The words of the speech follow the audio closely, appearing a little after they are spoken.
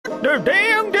The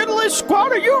damn diddly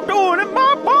squat are you doing in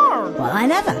my barn? Well, I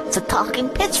never. It's a talking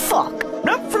pitchfork.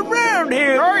 Not from round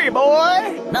here, are you,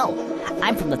 boy? No,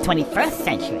 I'm from the 21st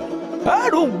century. I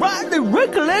don't rightly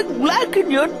recollect liking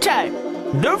your type.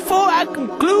 Therefore, I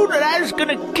conclude that I's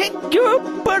gonna kick your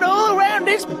butt all around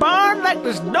this barn like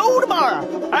there's no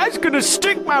tomorrow. I's gonna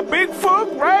stick my big fork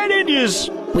right in yous.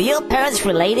 Were your parents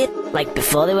related, like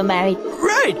before they were married?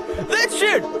 Right, that's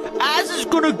it. I's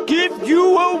gonna give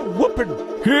you a whooping.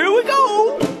 Here we go.